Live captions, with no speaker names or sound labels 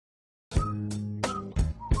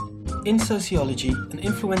In sociology, an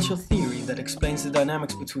influential theory that explains the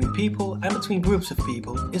dynamics between people and between groups of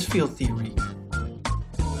people is field theory.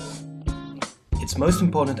 Its most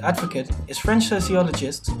important advocate is French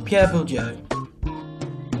sociologist Pierre Bourdieu.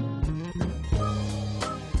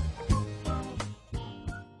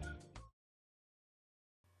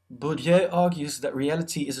 Bourdieu argues that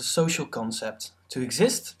reality is a social concept. To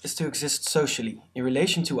exist is to exist socially, in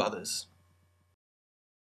relation to others.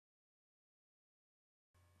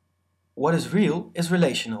 What is real is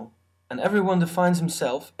relational, and everyone defines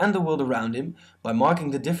himself and the world around him by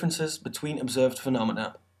marking the differences between observed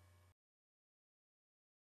phenomena.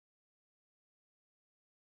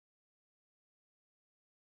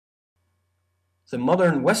 The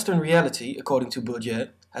modern Western reality, according to Bourdieu,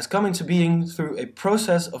 has come into being through a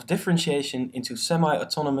process of differentiation into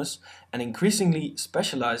semi-autonomous and increasingly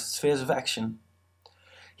specialized spheres of action.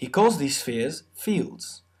 He calls these spheres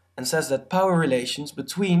fields, and says that power relations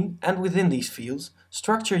between and within these fields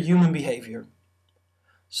structure human behavior.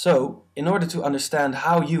 So, in order to understand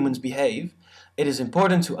how humans behave, it is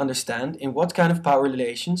important to understand in what kind of power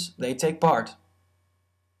relations they take part.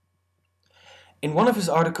 In one of his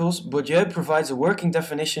articles, Bourdieu provides a working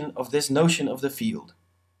definition of this notion of the field.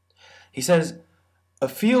 He says, "A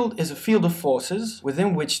field is a field of forces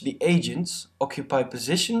within which the agents occupy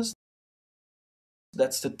positions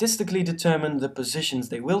that statistically determine the positions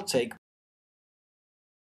they will take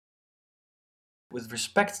with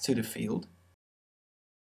respect to the field.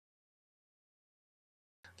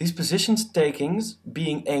 These positions takings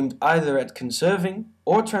being aimed either at conserving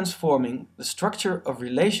or transforming the structure of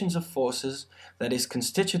relations of forces that is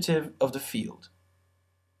constitutive of the field."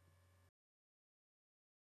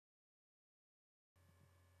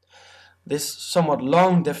 This somewhat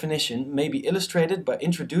long definition may be illustrated by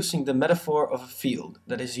introducing the metaphor of a field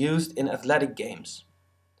that is used in athletic games.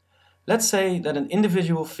 Let's say that an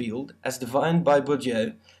individual field, as defined by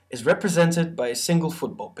Bourdieu, is represented by a single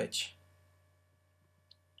football pitch.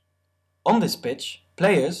 On this pitch,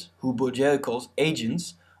 players, who Bourdieu calls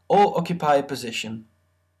agents, all occupy a position.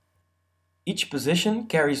 Each position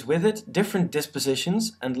carries with it different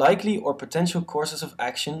dispositions and likely or potential courses of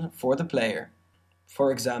action for the player.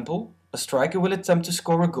 For example, a striker will attempt to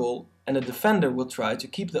score a goal and a defender will try to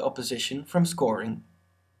keep the opposition from scoring.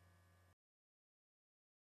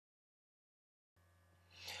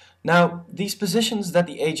 Now, these positions that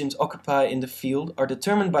the agents occupy in the field are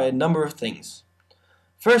determined by a number of things.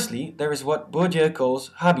 Firstly, there is what Bourdieu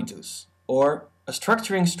calls habitus, or a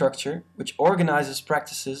structuring structure which organizes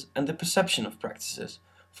practices and the perception of practices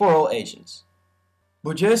for all agents.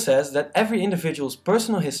 Bourdieu says that every individual's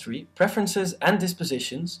personal history, preferences and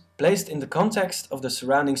dispositions, placed in the context of the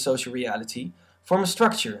surrounding social reality, form a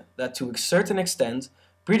structure that to a certain extent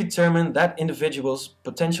predetermine that individual's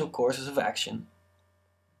potential courses of action.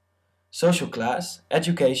 Social class,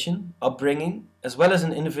 education, upbringing, as well as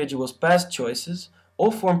an individual's past choices all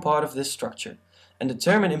form part of this structure and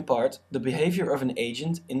determine in part the behavior of an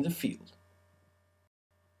agent in the field.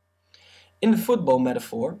 In the football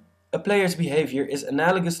metaphor, a player's behavior is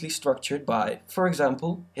analogously structured by, for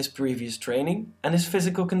example, his previous training and his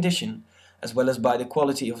physical condition, as well as by the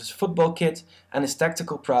quality of his football kit and his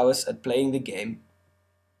tactical prowess at playing the game.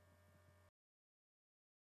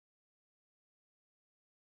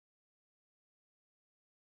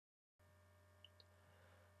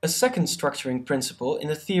 A second structuring principle in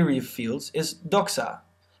the theory of fields is doxa,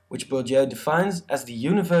 which Bourdieu defines as the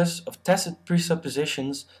universe of tacit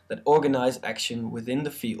presuppositions that organize action within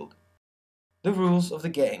the field. The rules of the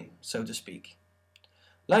game, so to speak.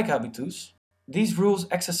 Like habitus, these rules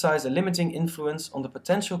exercise a limiting influence on the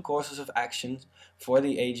potential courses of action for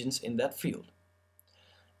the agents in that field.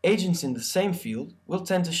 Agents in the same field will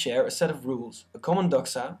tend to share a set of rules, a common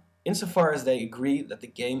doxa, insofar as they agree that the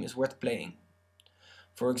game is worth playing.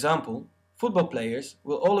 For example, football players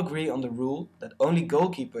will all agree on the rule that only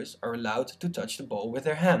goalkeepers are allowed to touch the ball with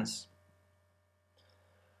their hands.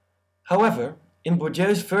 However, in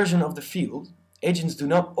Bourdieu's version of the field, agents do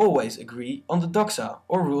not always agree on the doxa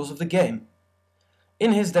or rules of the game.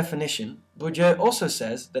 In his definition, Bourdieu also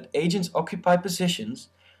says that agents occupy positions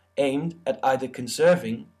aimed at either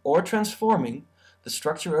conserving or transforming the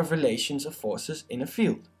structure of relations of forces in a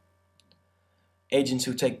field. Agents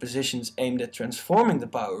who take positions aimed at transforming the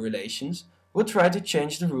power relations will try to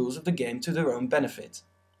change the rules of the game to their own benefit.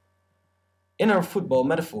 In our football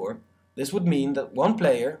metaphor, this would mean that one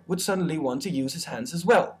player would suddenly want to use his hands as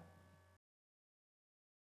well.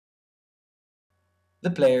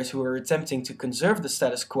 The players who are attempting to conserve the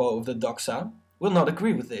status quo of the doxa will not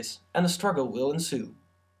agree with this, and a struggle will ensue.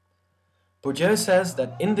 Bourdieu says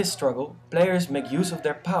that in this struggle, players make use of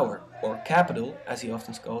their power, or capital as he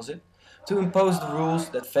often calls it, to impose the rules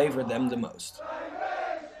that favor them the most.